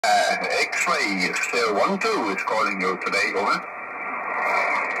47DX012 is calling you today, over.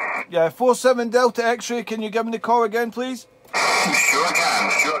 Yeah, 47 Delta X-ray, can you give me the call again, please? Sure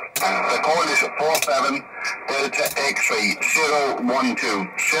can, sure can. The call is 47 Delta X-ray 012.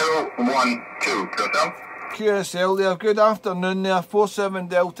 012. Yourself? QSL there, good afternoon there, 47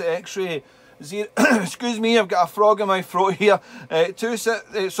 Delta X-ray. Excuse me, I've got a frog in my throat here.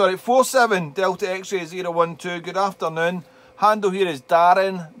 47 Delta X-ray 012, good afternoon. Handle here is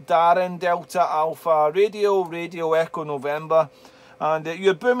Darren Delta Alpha Radio Echo November. And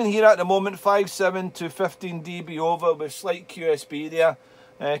you're booming here at the moment, 5.7 to 15 dB over with slight QSB there.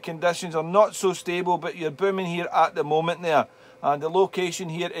 Conditions are not so stable, but you're booming here at the moment there. And the location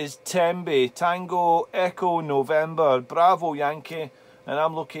here is Tenby, Tango Echo November, Bravo Yankee. And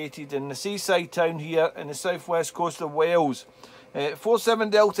I'm located in the seaside town here in the southwest coast of Wales. 47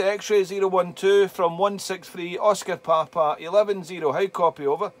 Delta X-ray 012 from 163 Oscar Papa 11-0. How copy,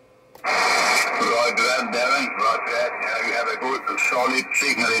 over? Roger that, Darren. Roger that. You have a good, solid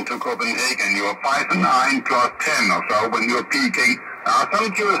signal into Copenhagen. You are 5 and 9 plus 10 or so when you're peaking.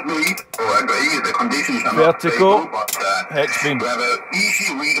 Some QSB, agree, the conditions are vertical, not stable, but X-beam. we have an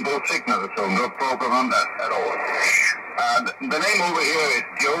easy readable signal, so no problem on that at all. The name over here is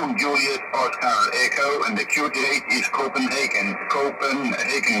Joe Julius Oscar Echo, and the QTH is Copenhagen.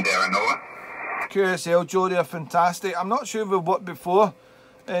 Copenhagen, Darren, over. QSL, Joe, they're fantastic. I'm not sure if we've worked before.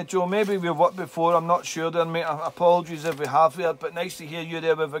 Joe, maybe we've worked before, I'm not sure there, mate. Apologies if we have there, but nice to hear you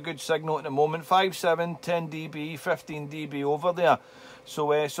there with a good signal at the moment. 5.7, 10 dB, 15 dB over there.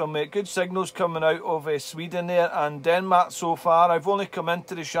 So some good signals coming out of Sweden there and Denmark so far. I've only come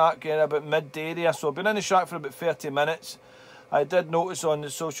into the shack about midday there, so I've been in the shack for about 30 minutes. I did notice on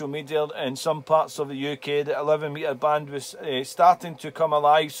the social media in some parts of the UK that 11 metre band was starting to come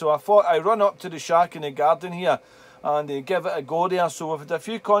alive, so I thought I'd run up to the shack in the garden here and give it a go there. So we've had a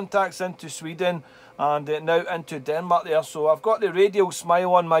few contacts into Sweden and now into Denmark there, so I've got the radial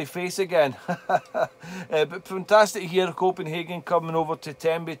smile on my face again. But fantastic here, Copenhagen coming over to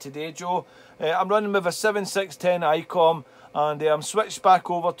Tenby today, Joe. I'm running with a 7610 ICOM and I'm switched back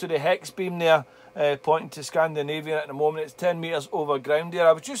over to the hex beam there, pointing to Scandinavia at the moment. It's 10 metres over ground there.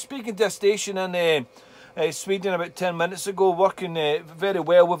 I was just speaking to a station in Sweden about 10 minutes ago, working very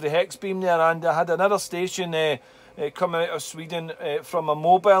well with the hex beam there, and I had another station coming out of Sweden from a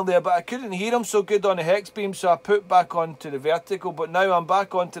mobile there, but I couldn't hear him so good on the hex beam, so I put back onto the vertical. But now I'm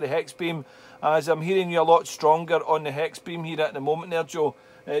back onto the hex beam as I'm hearing you a lot stronger on the hex beam here at the moment there, Joe.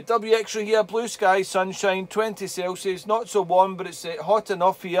 WX-ray here, blue sky, sunshine, 20 Celsius, not so warm, but it's hot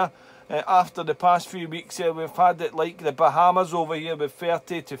enough here. After the past few weeks we've had it like the Bahamas over here with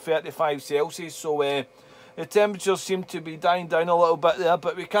 30 to 35 Celsius, so the temperatures seem to be dying down a little bit there,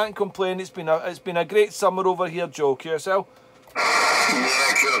 but we can't complain. It's been a great summer over here, Joe. QSL?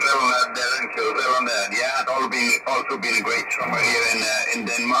 Yeah, QSL on that, Darren. QSL on that. Yeah, it's also been a great summer here in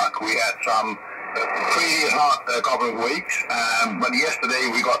Denmark. We had some pretty hot couple of weeks, but yesterday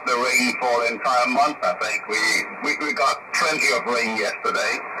we got the rain for the entire month, I think. We got plenty of rain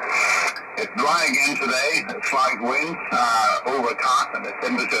yesterday. It's dry again today, slight winds, overcast, and the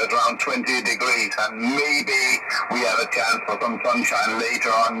temperature is around 20 degrees, and maybe we have a chance for some sunshine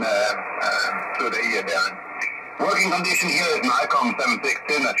later on today here, Darren. Working condition here is an ICOM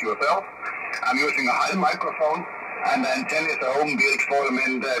 7610 at yourself. I'm using a high microphone, and then 10 is a home built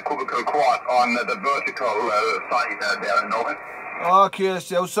Foreman cubicle quad on the vertical side there in Norway. Oh,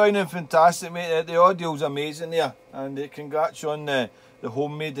 QSL, sounding fantastic, mate. The audio's amazing there, and congrats on the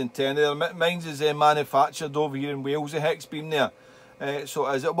homemade antenna. Mine's is manufactured over here in Wales, the hex beam there.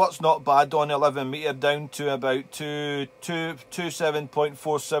 So it works not bad on 11 metre down to about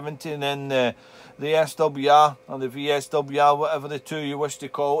 27.470, and then the SWR or the VSWR, whatever the two you wish to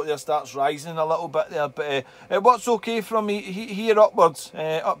call it, there starts rising a little bit there, but it works okay from here upwards,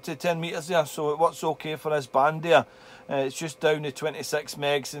 up to 10 metres there, so it works okay for this band there. It's just down to 26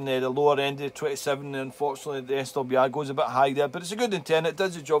 megs and the lower end of 27. Unfortunately, the SWR goes a bit high there, but it's a good antenna. It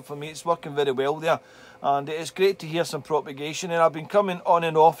does the job for me. It's working very well there, and it's great to hear some propagation. And I've been coming on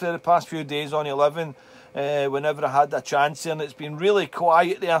and off there the past few days on 11 whenever I had a chance, and it's been really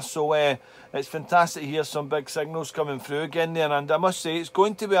quiet there. So it's fantastic to hear some big signals coming through again there. And I must say, it's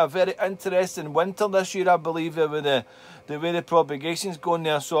going to be a very interesting winter this year, I believe, with the way the propagation's going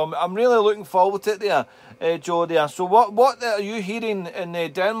there. So I'm really looking forward to it there, Joe there. So what are you hearing in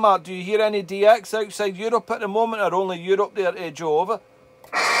Denmark? Do you hear any DX outside Europe at the moment, or only Europe there, Joe, over?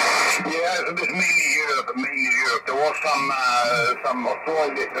 Yeah, it's mainly Europe, There was some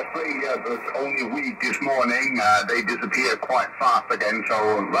Australia was only weak this morning. They disappeared quite fast again.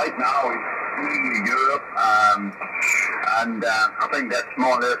 So right now mainly Europe, and I think that's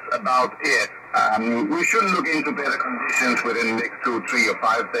more or less about it. We should look into better conditions within the next 2, 3 or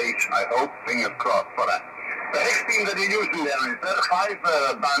 5 days, I hope, fingers crossed for that. The hex beam that you're using there, is that a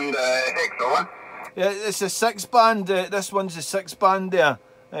 5-band hex, over? Yeah, it's a 6-band, this one's a 6-band there,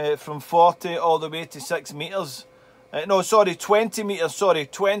 from 40 all the way to 6 metres. No, sorry, 20 metres,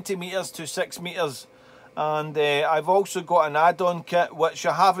 20 metres to 6 metres. And I've also got an add-on kit which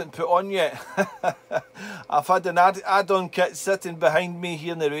I haven't put on yet. I've had an add-on kit sitting behind me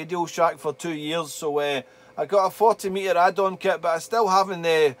here in the Radio Shack for 2 years, so I got a 40 metre add-on kit, but I still haven't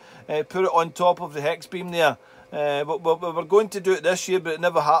put it on top of the hex beam there. But we're going to do it this year, but it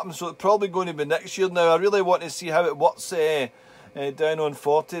never happened, so it's probably going to be next year now. I really want to see how it works down on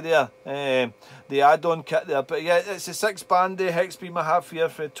 40 there, the add-on kit there. But yeah, it's a 6-band hex beam I have here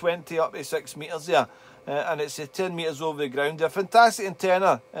for 20 up to 6 metres there. And it's 10 metres over the ground. A fantastic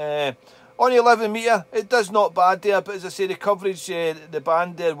antenna. On 11 metre, it does not bad there, but as I say, the coverage, the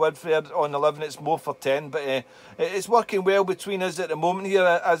band there width there on 11, it's more for 10, but it's working well between us at the moment here,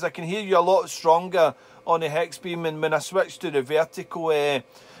 as I can hear you a lot stronger on the hex beam, and when I switch to the vertical,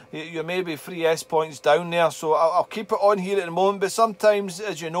 you're maybe 3 S points down there, so I'll keep it on here at the moment, but sometimes,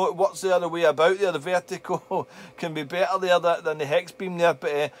 as you know, it works the other way about there. The vertical can be better there than the hex beam there,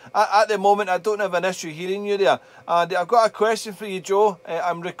 but at the moment I don't have an issue hearing you there. And I've got a question for you, Joe.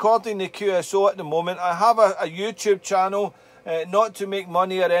 I'm recording the QSO at the moment. I have a YouTube channel, not to make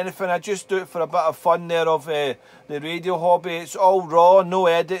money or anything, I just do it for a bit of fun there of the radio hobby. It's all raw, no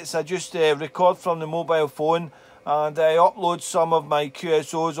edits, I just record from the mobile phone, and I upload some of my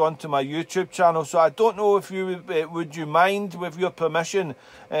QSOs onto my YouTube channel. So I don't know if you would you mind, with your permission,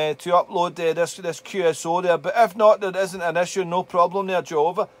 to upload this QSO there, but if not, there isn't an issue, no problem there, Joe.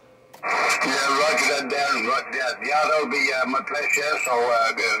 Over. Yeah, roger that, Darren, roger that. Yeah, that'll be my pleasure, so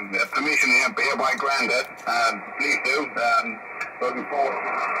permission hereby granted. Please do. Looking forward.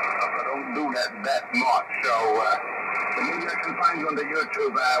 I don't do that much, so maybe I can find you on the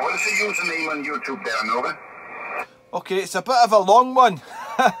YouTube. What is the username on YouTube, Darren, over? Okay, it's a bit of a long one,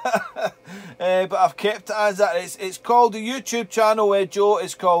 but I've kept it as that. It's called, the YouTube channel, Joe,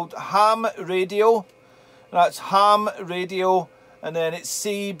 is called Ham Radio. That's Ham Radio, and then it's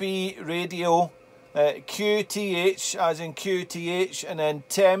CB Radio, QTH, as in QTH, and then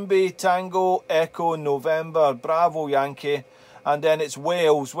Tenby, Tango, Echo, November, Bravo, Yankee, and then it's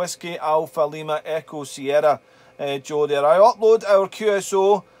Wales, Whiskey, Alpha, Lima, Echo, Sierra, Joe there. I upload our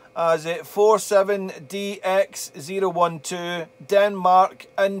QSO as 47DX012, Denmark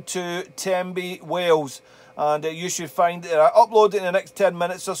into Tenby, Wales, and you should find it. I upload it in the next 10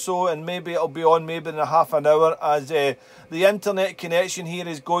 minutes or so, and maybe it'll be on maybe in a half an hour, as the internet connection here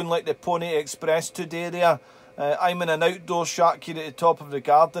is going like the Pony Express today there. I'm in an outdoor shack here at the top of the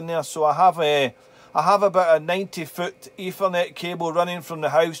garden there, so I have about a 90-foot Ethernet cable running from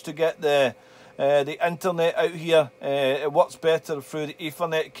the house to get the internet out here. It works better through the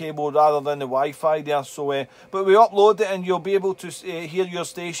Ethernet cable rather than the Wi-Fi there. So, but we upload it, and you'll be able to hear your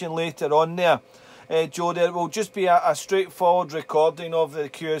station later on there. Joe, there will just be a straightforward recording of the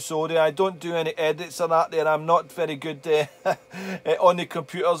QSO there. I don't do any edits or that there. I'm not very good on the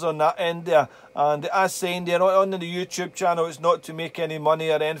computers on that end there. And as saying there, on the YouTube channel, it's not to make any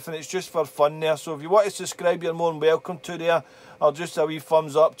money or anything. It's just for fun there. So if you want to subscribe, you're more than welcome to there. Or just a wee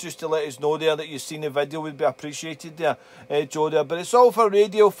thumbs up just to let us know there that you've seen the video would be appreciated there, Joe there. But it's all for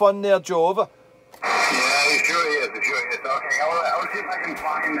radio fun there, Joe. Over. Yeah, it sure is, it sure is. Okay, I'll see if I can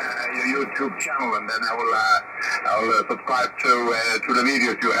find your YouTube channel, and then I'll subscribe to the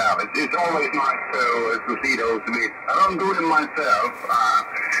videos you have. It's always nice to see those videos. I don't do them myself,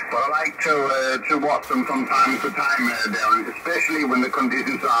 but I like to watch them from time to time, Darren, especially when the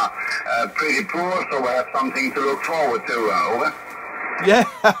conditions are pretty poor, so I have something to look forward to. Over. Yeah,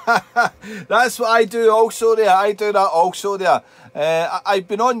 that's what I do also there. I do that also there. I've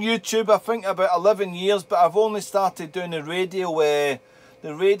been on YouTube, I think, about 11 years, but I've only started doing the radio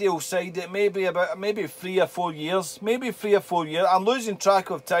side maybe 3 or 4 years. Maybe 3 or 4 years. I'm losing track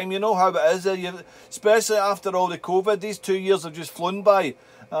of time. You know how it is, especially after all the COVID. These 2 years have just flown by.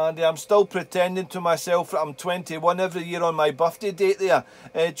 And I'm still pretending to myself that I'm 21 every year on my birthday date there,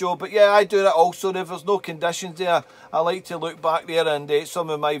 Joe. But yeah, I do that also. If there's no conditions there, I like to look back there and some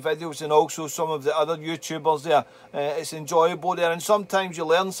of my videos, and also some of the other YouTubers there. It's enjoyable there, and sometimes you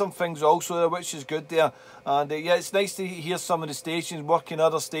learn some things also there, which is good there. And yeah, it's nice to hear some of the stations working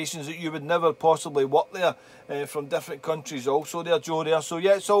other stations that you would never possibly work there, from different countries also there, Joe, there. So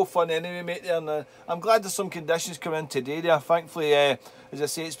yeah, it's all fun anyway, mate, there. And I'm glad there's some conditions coming in today there. Thankfully, as I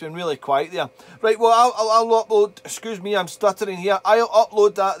say, it's been really quiet there. Right, well, I'll upload, excuse me, I'm stuttering here. I'll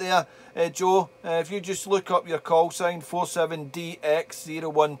upload that there, Joe. If you just look up your call sign,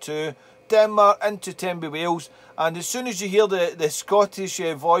 47DX012, Denmark into Tenby, Wales. And as soon as you hear the Scottish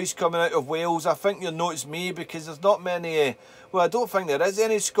voice coming out of Wales, I think you'll know it's me, because there's not many, well, I don't think there is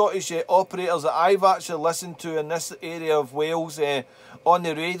any Scottish operators that I've actually listened to in this area of Wales on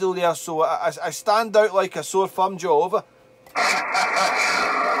the radio there. So I stand out like a sore thumb, Joe, over. I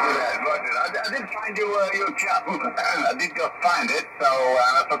did find your channel. I did just find it, so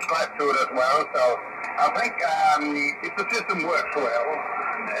I subscribed to it as well. So I think if the system works well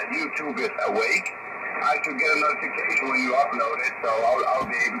and YouTube is awake, I should get a notification when you upload it, so I'll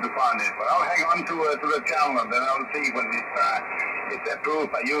be able to find it. But I'll hang on to the channel, and then I'll see when it's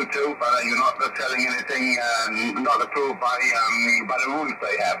approved by YouTube, but you're not telling anything, not approved by the rules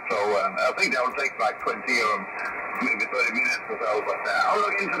they have. So I think that will take like 20 or maybe 30 minutes or so. But I'll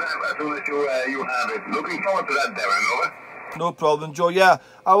look into that as soon as you have it. Looking forward to that, Darren. Over. No problem, Joe. Yeah,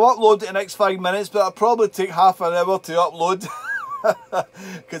 I'll upload it in the next 5 minutes, but it'll probably take half an hour to upload.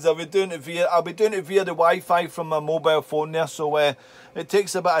 Because I'll be doing it via the Wi-Fi from my mobile phone there, so it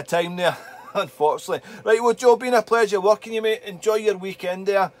takes a bit of time there, unfortunately. Right, well, Joe, been a pleasure working you, mate. Enjoy your weekend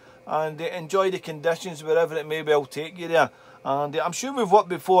there, and enjoy the conditions wherever it may well take you there. And I'm sure we've worked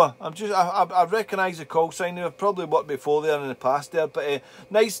before. I recognise the call sign. We've probably worked before there in the past there, but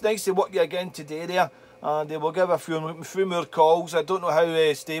nice to work you again today there. And we'll give a few more calls. I don't know how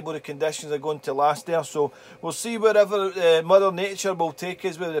stable the conditions are going to last there, so we'll see wherever Mother Nature will take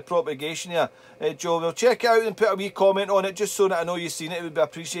us with the propagation here. Joe, we'll check it out and put a wee comment on it just so that I know you've seen it. It would be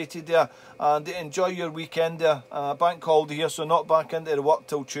appreciated there. And enjoy your weekend there. Bank holiday here, so not back into the work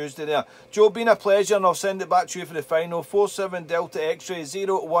till Tuesday there. Joe, been a pleasure, and I'll send it back to you for the final. 47 Delta X-ray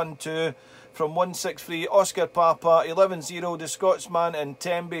 012. From 163 Oscar Papa 110, the Scotsman in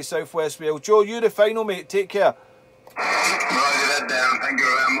Tenby, South West Wales. Joe, you're the final, mate. Take care. Roger that down. Thank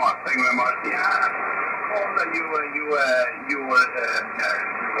you very much. Thank you very much. Yeah.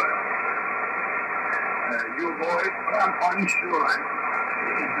 You boys can't punch your line.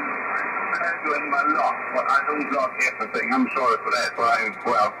 I'm doing my lock, but I don't lock everything. I'm sorry for that. For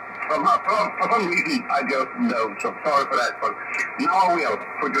some reason, I just know. So sorry for that. But now I will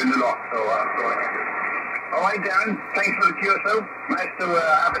put you in the lock. So all right, Darren. Thanks for the QSO. Nice to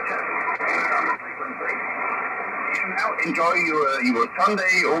have a chat. Now enjoy your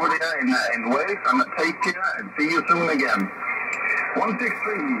Sunday over there in Wales, and take care and see you soon again.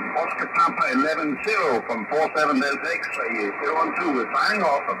 163 Oscar Papa 110 from 47 Delta X-ray 012. We're signing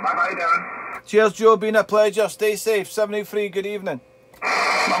off. Bye bye, Darren. Cheers, Joe. Been a pleasure. Stay safe. 73. Good evening.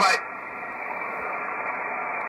 Bye bye.